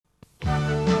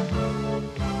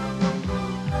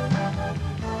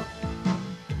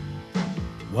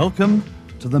Welcome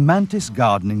to the Mantis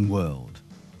gardening world.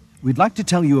 We'd like to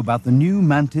tell you about the new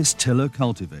Mantis tiller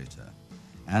cultivator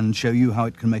and show you how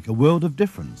it can make a world of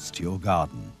difference to your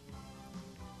garden.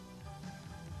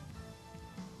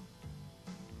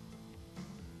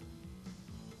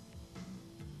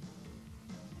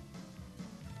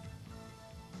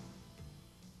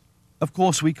 Of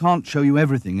course, we can't show you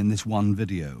everything in this one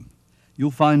video.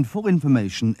 You'll find full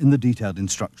information in the detailed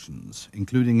instructions,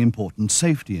 including important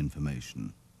safety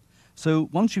information. So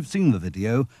once you've seen the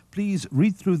video, please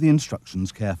read through the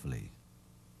instructions carefully.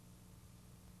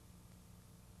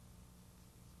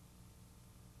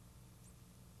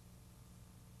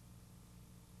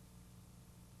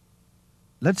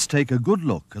 Let's take a good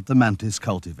look at the Mantis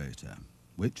cultivator,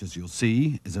 which, as you'll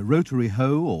see, is a rotary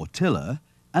hoe or tiller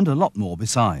and a lot more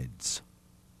besides.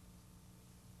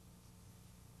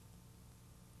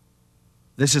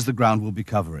 This is the ground we'll be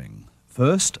covering.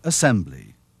 First,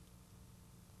 assembly.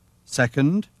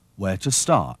 Second, where to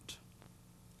start.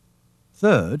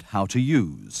 Third, how to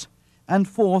use. And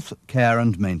fourth, care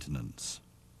and maintenance.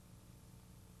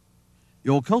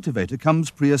 Your cultivator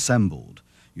comes pre-assembled.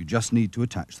 You just need to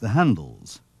attach the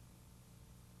handles.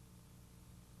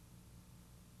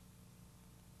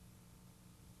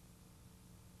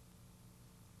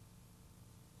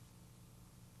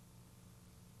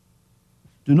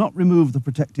 Do not remove the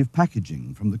protective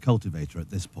packaging from the cultivator at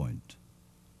this point.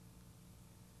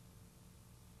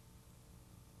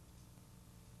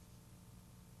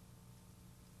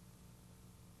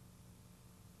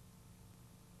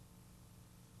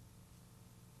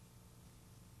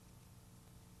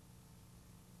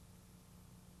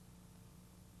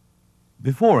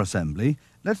 Before assembly,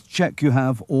 let's check you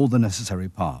have all the necessary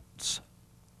parts.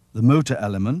 The motor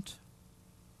element,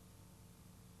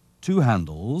 2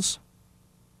 handles,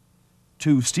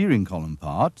 2 steering column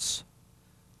parts,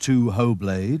 2 hoe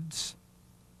blades,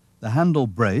 the handle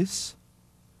brace,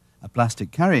 a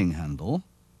plastic carrying handle,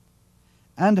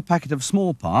 and a packet of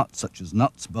small parts such as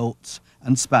nuts, bolts,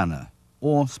 and spanner,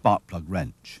 or spark plug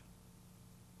wrench.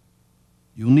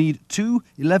 You'll need 2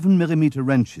 11mm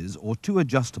wrenches or 2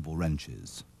 adjustable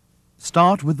wrenches.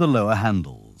 Start with the lower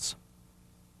handles.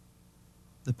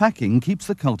 The packing keeps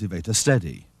the cultivator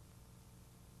steady.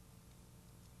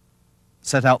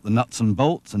 Set out the nuts and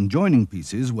bolts and joining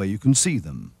pieces where you can see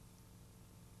them.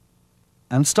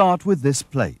 And start with this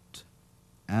plate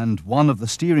and one of the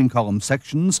steering column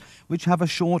sections which have a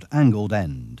short angled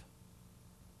end.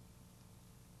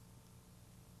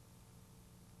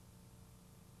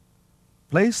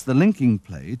 Place the linking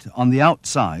plate on the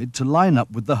outside to line up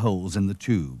with the holes in the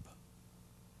tube.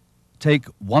 Take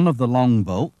one of the long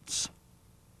bolts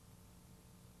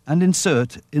and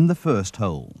insert in the first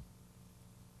hole.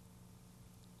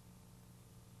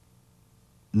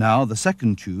 Now the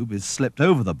second tube is slipped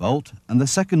over the bolt and the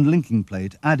second linking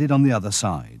plate added on the other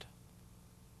side.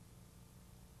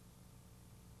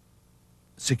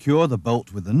 Secure the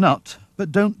bolt with a nut,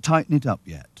 but don't tighten it up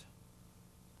yet.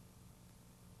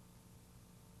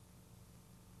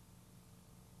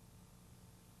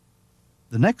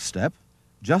 The next step,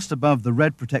 just above the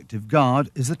red protective guard,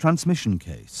 is the transmission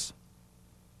case.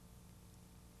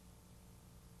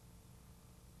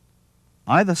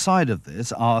 Either side of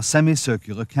this are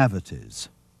semicircular cavities.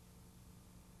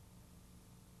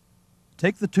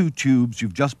 Take the 2 tubes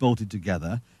you've just bolted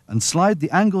together and slide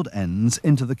the angled ends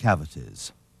into the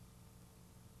cavities.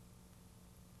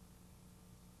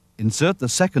 Insert the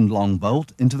second long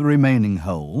bolt into the remaining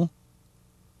hole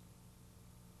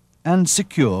and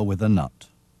secure with a nut.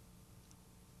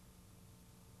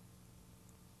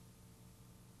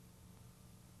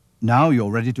 Now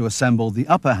you're ready to assemble the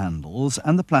upper handles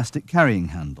and the plastic carrying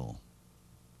handle.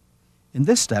 In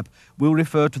this step, we'll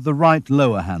refer to the right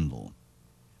lower handle.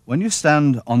 When you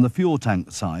stand on the fuel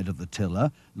tank side of the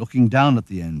tiller, looking down at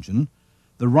the engine,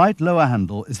 the right lower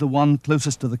handle is the one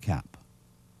closest to the cap.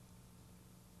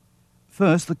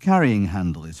 First, the carrying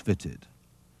handle is fitted.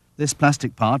 This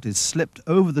plastic part is slipped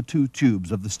over the 2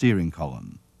 tubes of the steering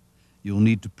column. You'll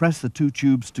need to press the 2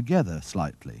 tubes together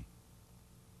slightly.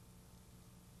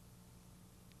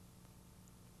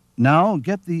 Now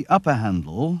get the upper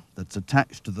handle that's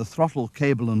attached to the throttle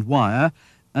cable and wire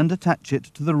and attach it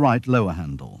to the right lower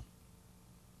handle.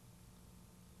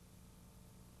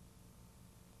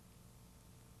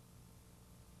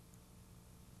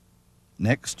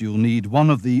 Next, you'll need one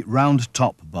of the round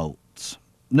top bolts.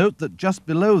 Note that just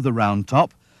below the round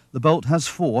top, the bolt has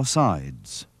 4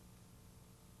 sides.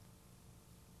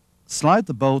 Slide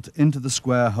the bolt into the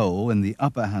square hole in the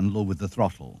upper handle with the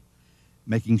throttle,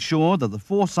 making sure that the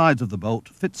 4 sides of the bolt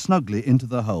fit snugly into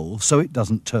the hole so it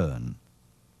doesn't turn.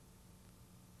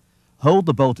 Hold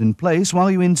the bolt in place while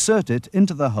you insert it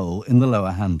into the hole in the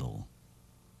lower handle.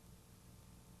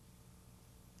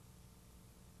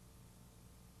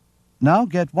 Now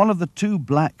get one of the two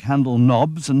black handle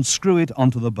knobs and screw it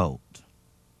onto the bolt.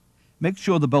 Make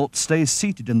sure the bolt stays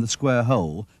seated in the square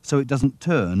hole so it doesn't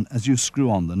turn as you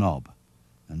screw on the knob,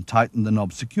 and tighten the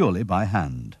knob securely by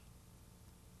hand.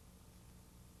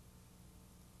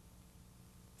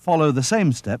 Follow the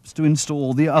same steps to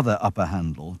install the other upper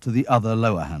handle to the other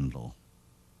lower handle.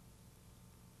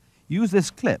 Use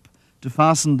this clip to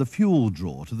fasten the fuel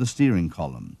drawer to the steering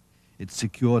column. It's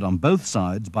secured on both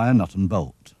sides by a nut and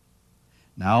bolt.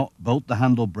 Now bolt the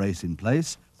handle brace in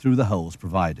place through the holes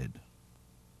provided.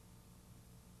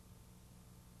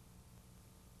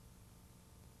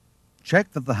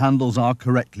 Check that the handles are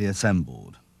correctly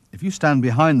assembled. If you stand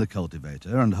behind the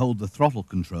cultivator and hold the throttle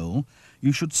control,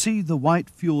 you should see the white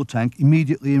fuel tank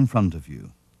immediately in front of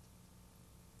you.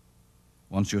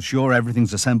 Once you're sure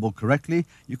everything's assembled correctly,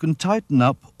 you can tighten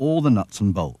up all the nuts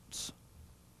and bolts.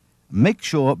 Make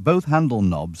sure both handle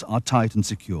knobs are tight and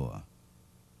secure.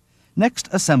 Next,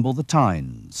 assemble the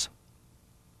tines.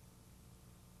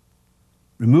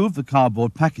 Remove the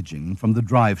cardboard packaging from the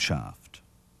drive shaft.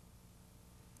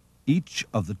 Each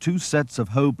of the two sets of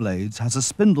hoe blades has a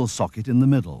spindle socket in the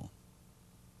middle.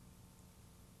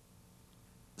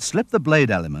 Slip the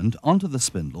blade element onto the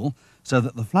spindle so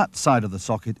that the flat side of the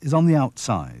socket is on the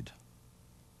outside.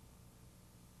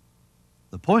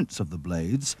 The points of the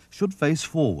blades should face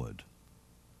forward.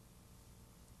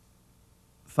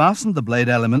 Fasten the blade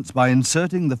elements by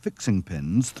inserting the fixing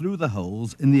pins through the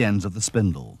holes in the ends of the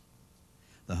spindle.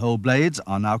 The hoe blades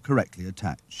are now correctly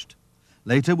attached.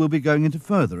 Later we'll be going into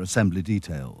further assembly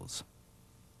details.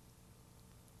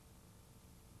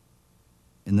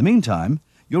 In the meantime,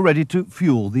 you're ready to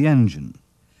fuel the engine.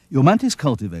 Your Mantis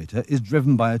cultivator is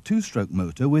driven by a two-stroke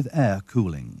motor with air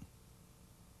cooling.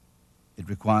 It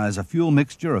requires a fuel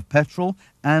mixture of petrol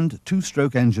and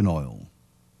two-stroke engine oil.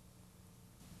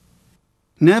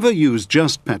 Never use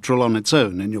just petrol on its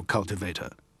own in your cultivator.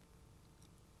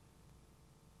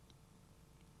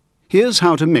 Here's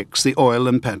how to mix the oil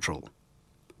and petrol.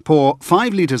 Pour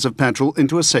 5 litres of petrol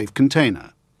into a safe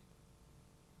container.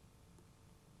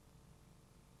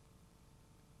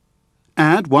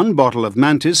 Add 1 bottle of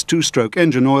Mantis two-stroke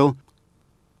engine oil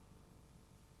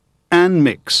and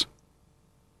mix.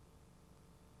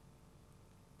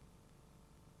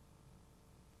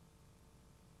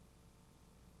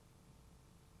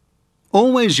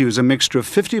 Always use a mixture of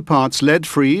 50 parts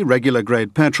lead-free regular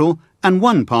grade petrol and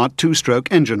 1 part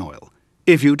two-stroke engine oil.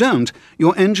 If you don't,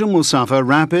 your engine will suffer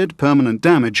rapid, permanent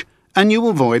damage and you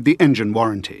will void the engine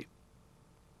warranty.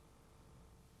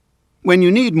 When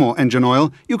you need more engine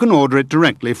oil, you can order it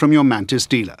directly from your Mantis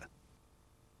dealer.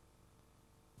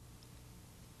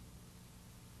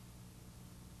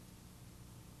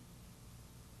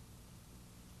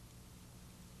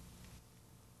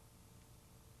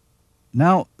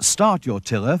 Now start your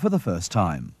tiller for the first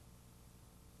time.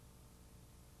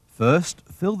 First,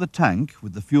 fill the tank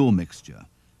with the fuel mixture,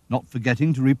 not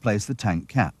forgetting to replace the tank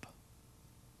cap.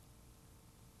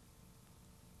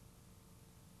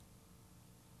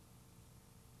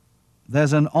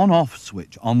 There's an on-off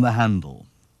switch on the handle.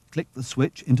 Click the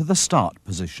switch into the start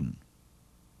position.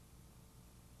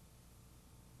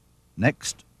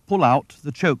 Next, pull out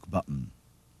the choke button.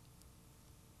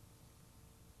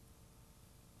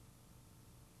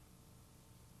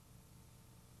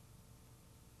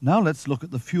 Now let's look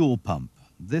at the fuel pump.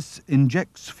 This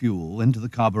injects fuel into the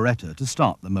carburettor to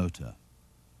start the motor.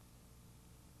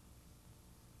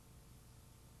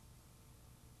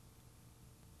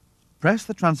 Press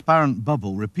the transparent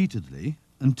bubble repeatedly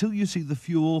until you see the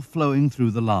fuel flowing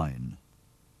through the line.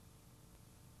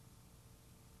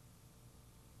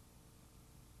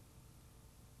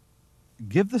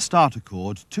 Give the starter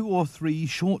cord 2 or 3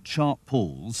 short, sharp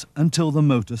pulls until the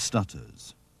motor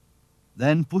stutters.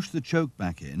 Then push the choke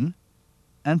back in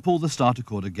and pull the starter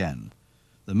cord again.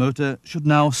 The motor should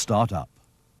now start up.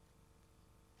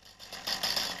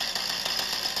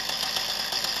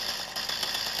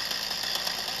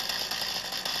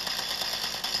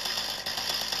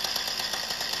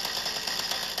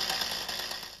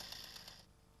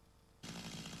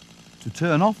 To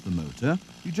turn off the motor,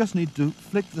 you just need to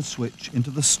flick the switch into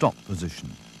the stop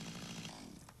position.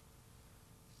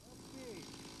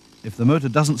 If the motor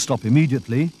doesn't stop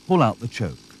immediately, pull out the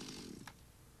choke.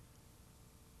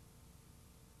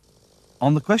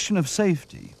 On the question of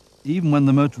safety, even when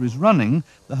the motor is running,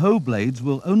 the hoe blades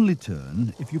will only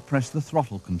turn if you press the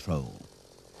throttle control.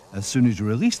 As soon as you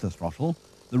release the throttle,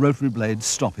 the rotary blades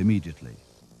stop immediately.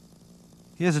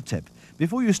 Here's a tip.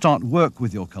 Before you start work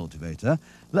with your cultivator,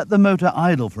 let the motor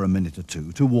idle for a minute or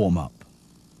two to warm up.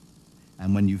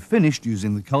 And when you've finished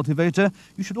using the cultivator,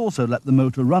 you should also let the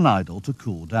motor run idle to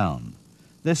cool down.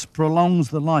 This prolongs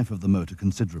the life of the motor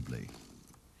considerably.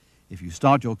 If you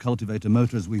start your cultivator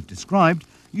motor as we've described,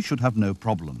 you should have no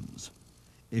problems.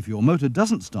 If your motor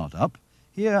doesn't start up,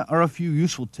 here are a few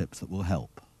useful tips that will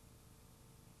help.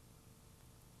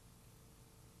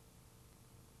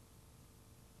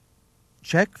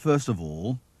 Check, first of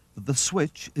all, that the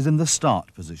switch is in the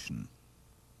start position.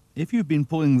 If you've been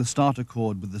pulling the starter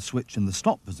cord with the switch in the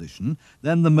stop position,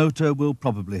 then the motor will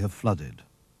probably have flooded.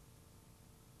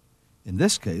 In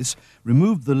this case,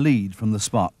 remove the lead from the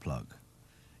spark plug.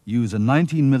 Use a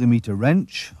 19mm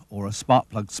wrench or a spark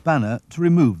plug spanner to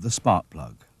remove the spark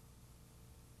plug.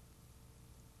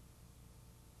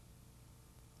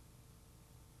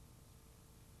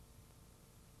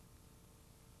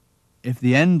 If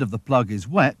the end of the plug is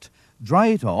wet, dry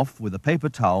it off with a paper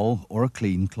towel or a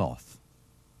clean cloth.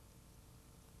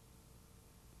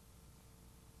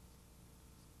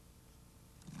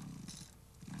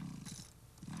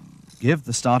 Give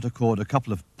the starter cord a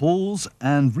couple of pulls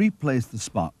and replace the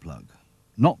spark plug,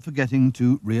 not forgetting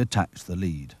to reattach the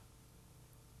lead.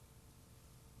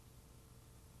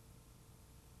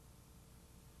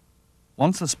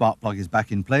 Once the spark plug is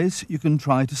back in place, you can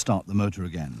try to start the motor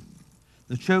again.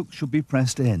 The choke should be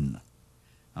pressed in.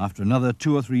 After another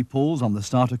 2 or 3 pulls on the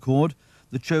starter cord,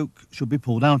 the choke should be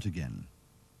pulled out again.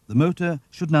 The motor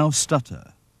should now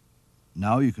stutter.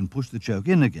 Now you can push the choke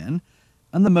in again,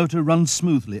 and the motor runs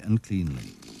smoothly and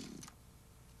cleanly.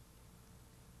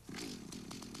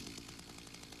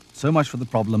 So much for the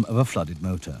problem of a flooded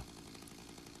motor.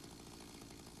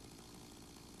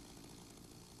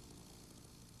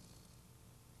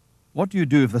 What do you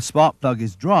do if the spark plug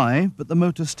is dry, but the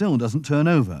motor still doesn't turn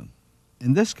over?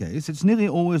 In this case, it's nearly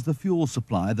always the fuel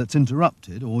supply that's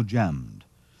interrupted or jammed.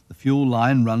 The fuel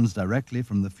line runs directly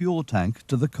from the fuel tank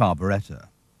to the carburetor.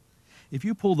 If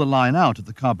you pull the line out at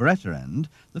the carburetor end,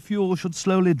 the fuel should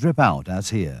slowly drip out,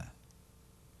 as here.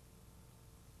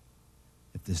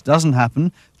 If this doesn't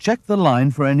happen, check the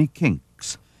line for any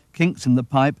kinks. Kinks in the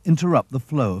pipe interrupt the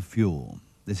flow of fuel.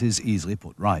 This is easily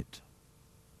put right.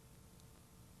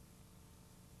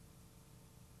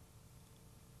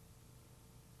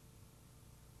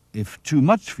 If too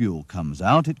much fuel comes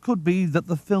out, it could be that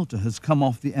the filter has come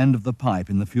off the end of the pipe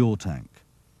in the fuel tank.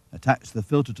 Attach the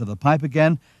filter to the pipe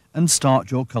again and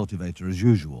start your cultivator as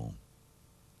usual.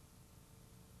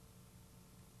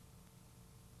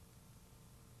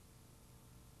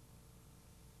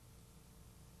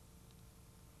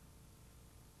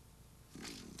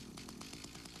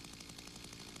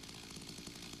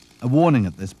 A warning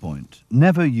at this point: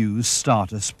 never use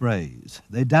starter sprays.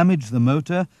 They damage the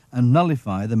motor and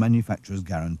nullify the manufacturer's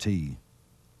guarantee.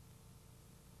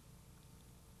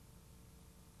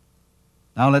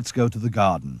 Now let's go to the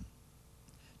garden.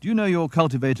 Do you know your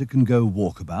cultivator can go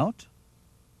walkabout?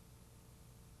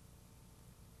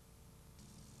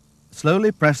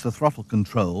 Slowly press the throttle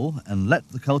control and let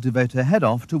the cultivator head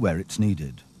off to where it's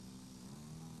needed.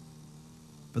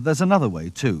 But there's another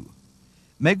way too.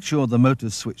 Make sure the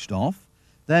motor's switched off,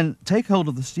 then take hold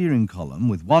of the steering column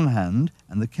with one hand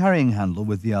and the carrying handle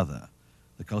with the other.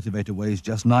 The cultivator weighs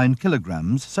just 9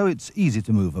 kilograms, so it's easy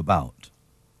to move about.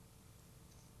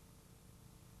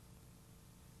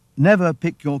 Never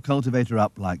pick your cultivator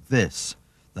up like this.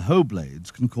 The hoe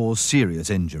blades can cause serious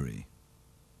injury.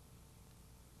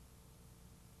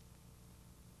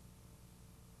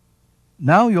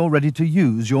 Now you're ready to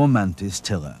use your Mantis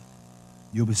tiller.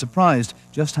 You'll be surprised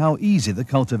just how easy the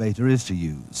cultivator is to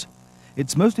use.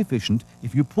 It's most efficient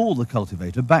if you pull the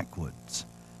cultivator backwards.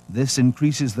 This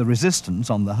increases the resistance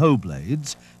on the hoe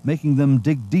blades, making them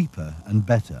dig deeper and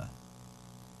better.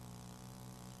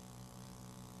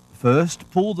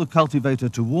 First, pull the cultivator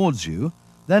towards you,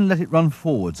 then let it run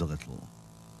forwards a little.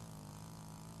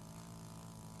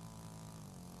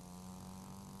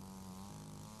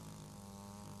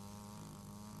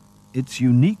 Its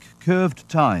unique curved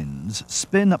tines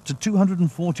spin up to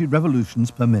 240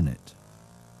 revolutions per minute.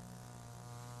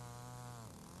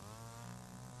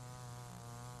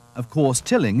 Of course,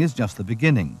 tilling is just the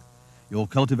beginning. Your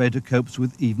cultivator copes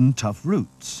with even tough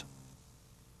roots.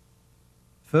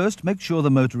 First, make sure the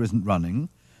motor isn't running.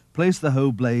 Place the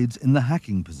hoe blades in the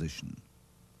hacking position.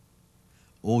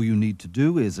 All you need to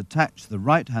do is attach the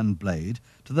right-hand blade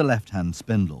to the left-hand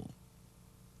spindle,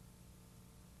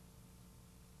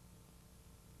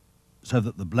 so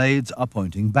that the blades are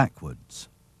pointing backwards.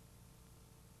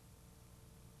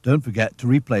 Don't forget to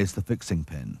replace the fixing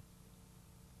pin.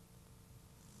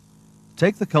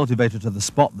 Take the cultivator to the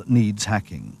spot that needs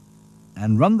hacking.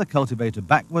 and run the cultivator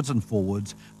backwards and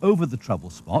forwards over the trouble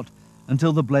spot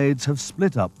until the blades have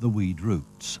split up the weed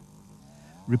roots.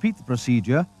 Repeat the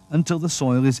procedure until the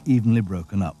soil is evenly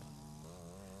broken up.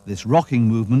 This rocking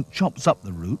movement chops up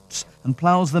the roots and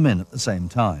ploughs them in at the same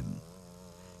time.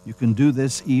 You can do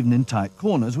this even in tight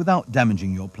corners without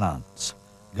damaging your plants.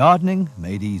 Gardening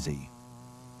made easy.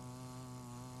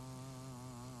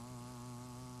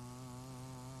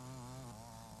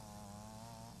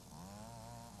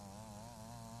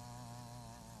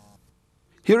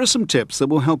 Here are some tips that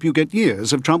will help you get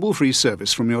years of trouble-free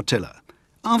service from your tiller.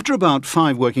 After about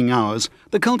 5 working hours,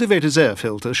 the cultivator's air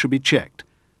filter should be checked.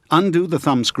 Undo the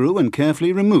thumb screw and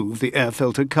carefully remove the air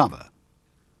filter cover.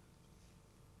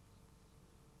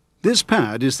 This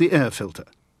pad is the air filter.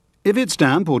 If it's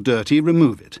damp or dirty,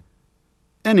 remove it.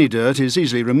 Any dirt is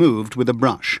easily removed with a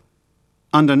brush.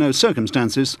 Under no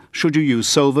circumstances should you use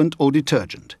solvent or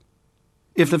detergent.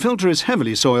 If the filter is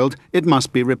heavily soiled, it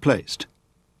must be replaced.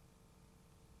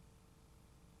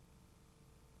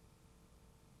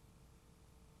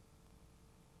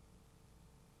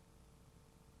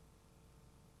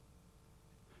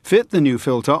 Fit the new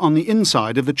filter on the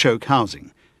inside of the choke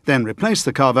housing, then replace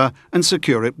the cover and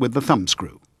secure it with the thumb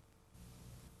screw.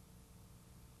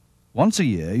 Once a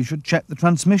year, you should check the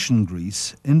transmission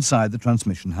grease inside the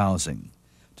transmission housing.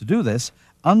 To do this,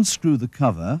 unscrew the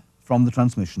cover from the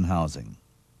transmission housing.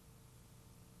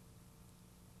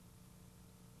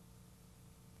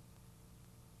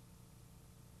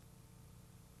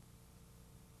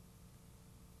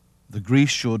 The grease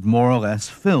should more or less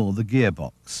fill the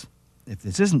gearbox. If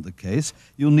this isn't the case,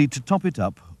 you'll need to top it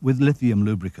up with lithium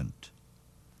lubricant.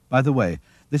 By the way,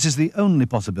 this is the only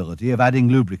possibility of adding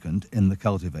lubricant in the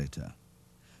cultivator.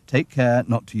 Take care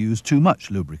not to use too much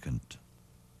lubricant.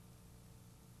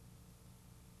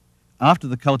 After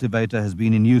the cultivator has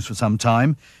been in use for some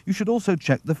time, you should also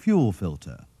check the fuel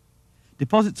filter.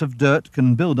 Deposits of dirt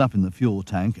can build up in the fuel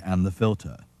tank and the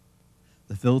filter.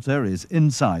 The filter is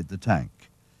inside the tank.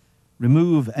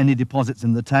 Remove any deposits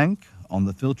in the tank, on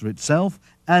the filter itself,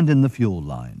 and in the fuel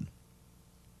line.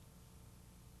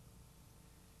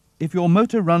 If your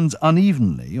motor runs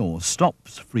unevenly or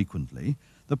stops frequently,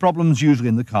 the problem's usually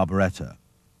in the carburetor.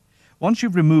 Once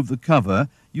you've removed the cover,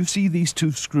 you see these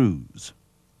 2 screws.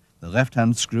 The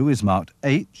left-hand screw is marked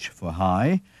H for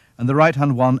high, and the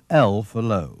right-hand one L for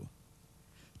low.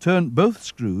 Turn both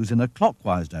screws in a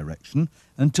clockwise direction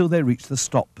until they reach the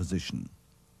stop position.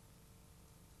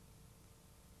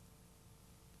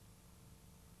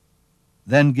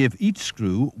 Then give each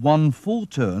screw 1 full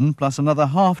turn plus another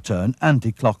half turn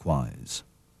anti-clockwise.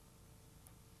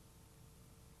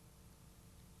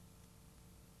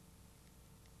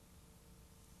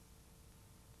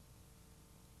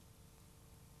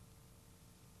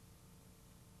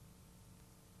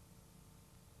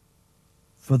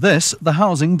 For this, the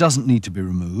housing doesn't need to be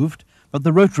removed, but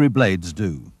the rotary blades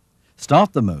do.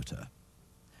 Start the motor.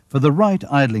 For the right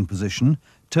idling position,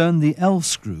 turn the L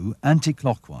screw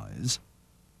anti-clockwise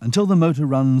until the motor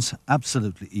runs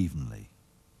absolutely evenly.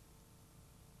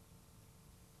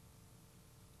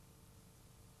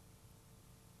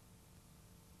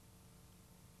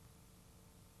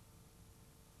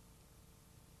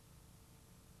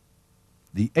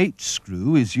 The H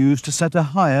screw is used to set a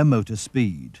higher motor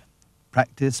speed.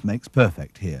 Practice makes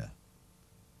perfect here.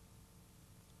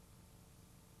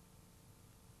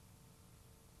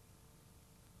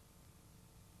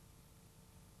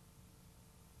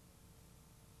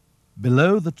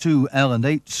 Below the 2 L and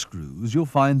H screws, you'll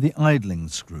find the idling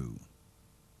screw.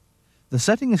 The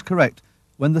setting is correct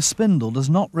when the spindle does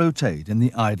not rotate in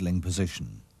the idling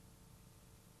position.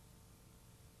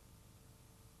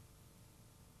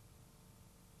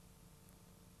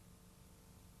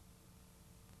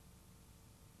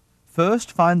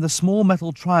 First, find the small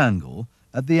metal triangle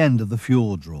at the end of the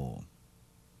fuel drawer.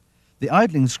 The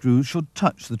idling screw should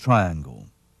touch the triangle.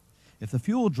 If the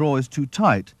fuel drawer is too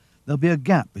tight, there'll be a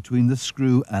gap between the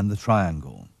screw and the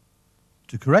triangle.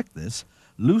 To correct this,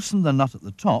 loosen the nut at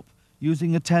the top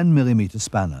using a 10mm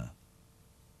spanner.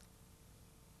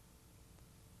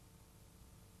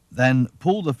 Then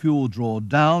pull the fuel drawer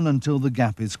down until the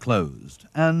gap is closed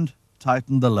and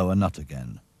tighten the lower nut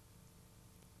again.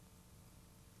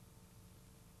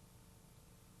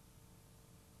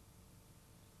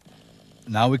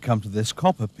 Now we come to this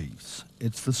copper piece.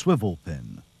 It's the swivel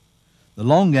pin. The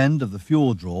long end of the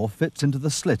fuel drawer fits into the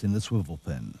slit in the swivel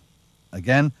pin.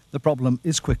 Again, the problem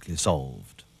is quickly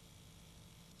solved.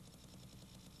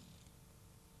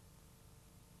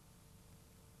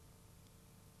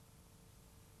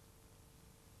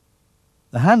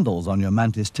 The handles on your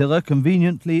Mantis tiller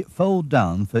conveniently fold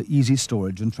down for easy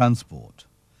storage and transport.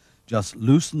 Just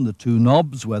loosen the two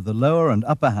knobs where the lower and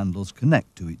upper handles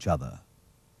connect to each other.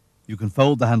 You can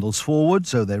fold the handles forward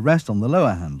so they rest on the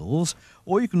lower handles,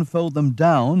 or you can fold them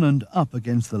down and up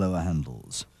against the lower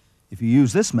handles. If you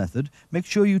use this method, make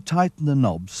sure you tighten the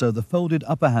knobs so the folded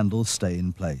upper handles stay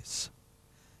in place.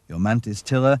 Your Mantis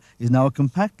tiller is now a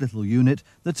compact little unit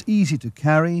that's easy to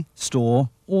carry, store,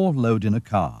 or load in a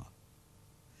car.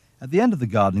 At the end of the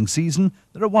gardening season,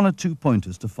 there are 1 or 2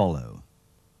 pointers to follow.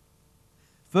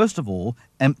 First of all,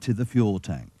 empty the fuel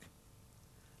tank.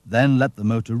 Then let the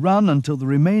motor run until the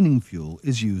remaining fuel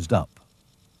is used up.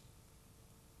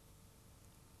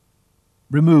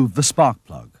 Remove the spark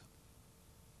plug.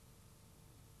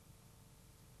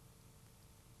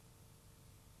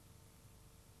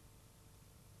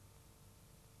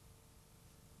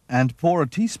 And pour a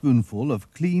teaspoonful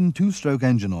of clean 2-stroke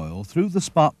engine oil through the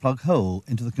spark plug hole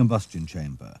into the combustion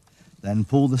chamber. Then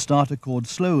pull the starter cord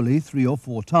slowly 3 or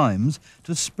 4 times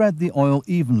to spread the oil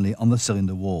evenly on the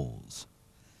cylinder walls.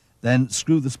 Then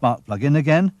screw the spark plug in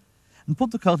again and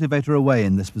put the cultivator away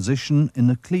in this position in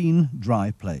a clean,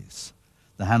 dry place.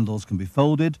 The handles can be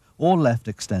folded or left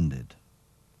extended.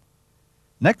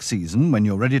 Next season, when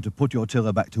you're ready to put your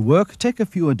tiller back to work, take a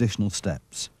few additional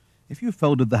steps. If you've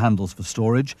folded the handles for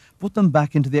storage, put them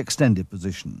back into the extended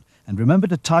position and remember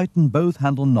to tighten both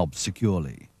handle knobs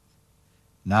securely.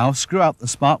 Now screw out the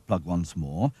spark plug once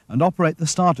more and operate the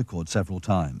starter cord several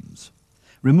times.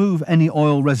 Remove any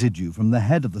oil residue from the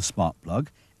head of the spark plug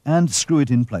and screw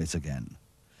it in place again.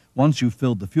 Once you've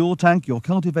filled the fuel tank, your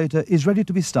cultivator is ready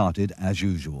to be started as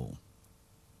usual.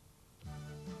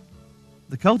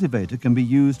 The cultivator can be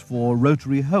used for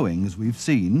rotary hoeing, as we've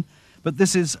seen, but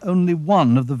this is only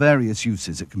one of the various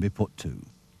uses it can be put to.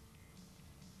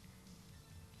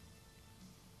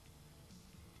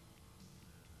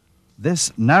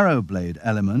 This narrow blade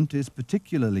element is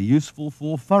particularly useful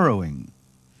for furrowing.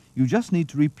 You just need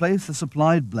to replace the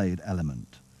supplied blade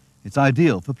element. It's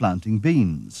ideal for planting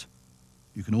beans.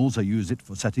 You can also use it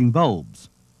for setting bulbs,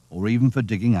 or even for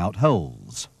digging out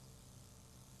holes.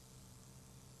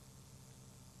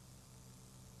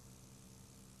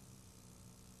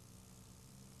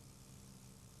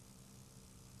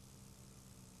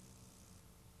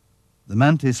 The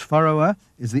Mantis furrower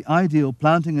is the ideal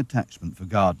planting attachment for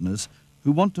gardeners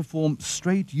who want to form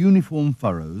straight, uniform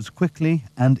furrows quickly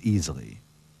and easily.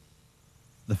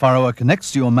 The furrower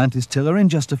connects to your Mantis tiller in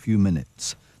just a few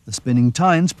minutes. The spinning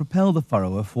tines propel the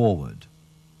furrower forward.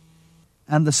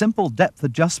 And the simple depth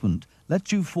adjustment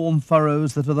lets you form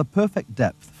furrows that are the perfect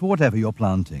depth for whatever you're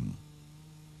planting.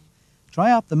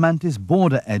 Try out the Mantis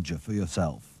border edger for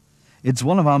yourself. It's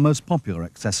one of our most popular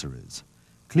accessories.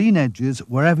 Clean edges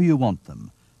wherever you want them,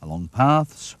 along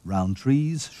paths, round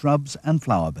trees, shrubs and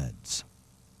flower beds.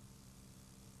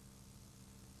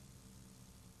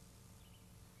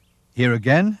 Here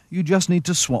again, you just need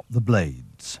to swap the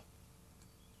blades.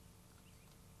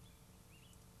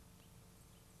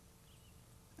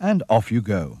 And off you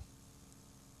go.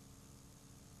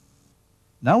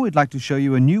 Now we'd like to show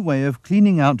you a new way of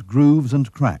cleaning out grooves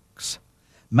and cracks.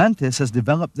 Mantis has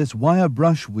developed this wire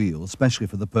brush wheel specially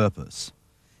for the purpose.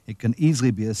 It can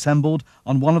easily be assembled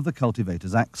on one of the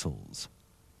cultivator's axles.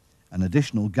 An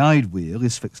additional guide wheel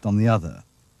is fixed on the other.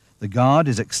 The guard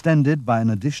is extended by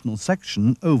an additional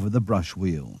section over the brush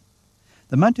wheel.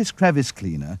 The Mantis crevice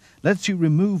cleaner lets you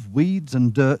remove weeds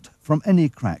and dirt from any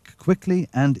crack quickly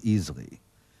and easily.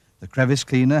 The crevice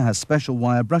cleaner has special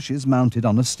wire brushes mounted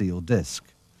on a steel disc.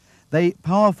 They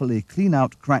powerfully clean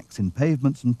out cracks in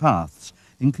pavements and paths,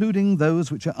 including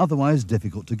those which are otherwise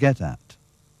difficult to get at.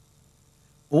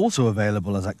 Also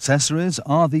available as accessories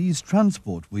are these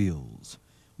transport wheels,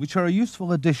 which are a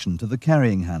useful addition to the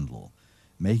carrying handle,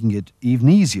 making it even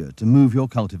easier to move your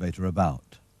cultivator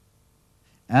about.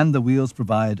 And the wheels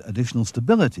provide additional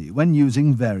stability when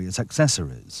using various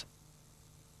accessories.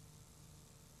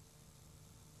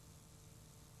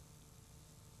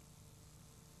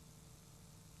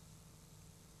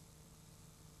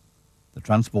 The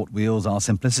transport wheels are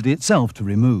simplicity itself to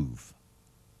remove.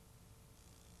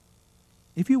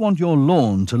 If you want your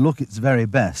lawn to look its very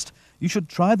best, you should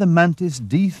try the Mantis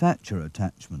dethatcher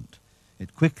attachment.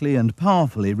 It quickly and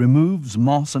powerfully removes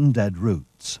moss and dead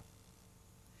roots.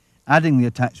 Adding the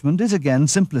attachment is again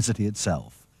simplicity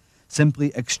itself.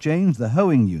 Simply exchange the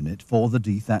hoeing unit for the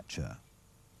dethatcher.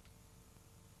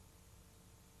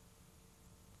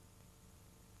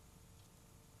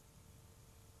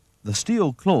 The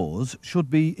steel claws should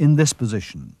be in this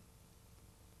position.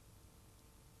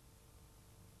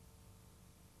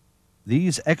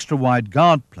 These extra wide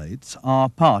guard plates are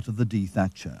part of the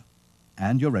dethatcher,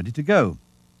 and you're ready to go.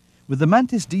 With the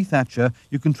Mantis dethatcher,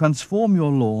 you can transform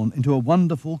your lawn into a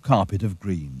wonderful carpet of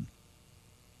green.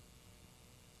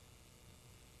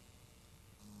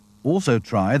 Also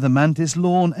try the Mantis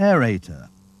Lawn Aerator.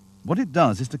 What it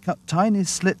does is to cut tiny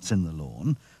slits in the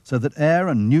lawn so that air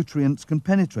and nutrients can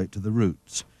penetrate to the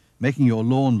roots, making your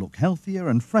lawn look healthier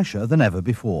and fresher than ever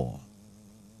before.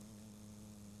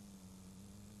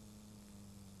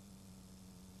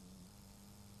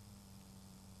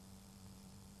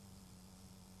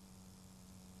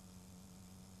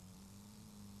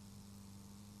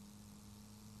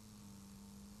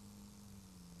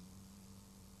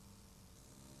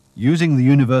 Using the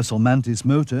universal Mantis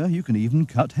motor, you can even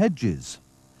cut hedges.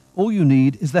 All you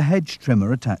need is the hedge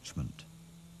trimmer attachment.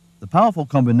 The powerful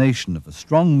combination of a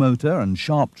strong motor and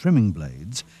sharp trimming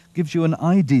blades gives you an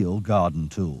ideal garden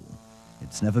tool.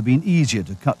 It's never been easier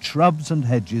to cut shrubs and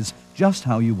hedges just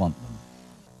how you want them.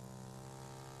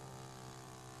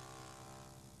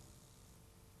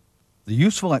 The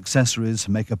useful accessories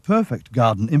make a perfect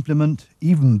garden implement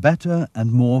even better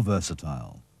and more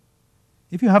versatile.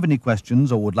 If you have any questions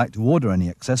or would like to order any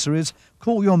accessories,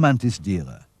 call your Mantis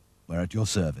dealer. We're at your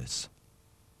service.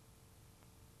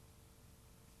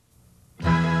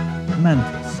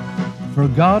 Mantis, for a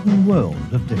garden world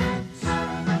of difference.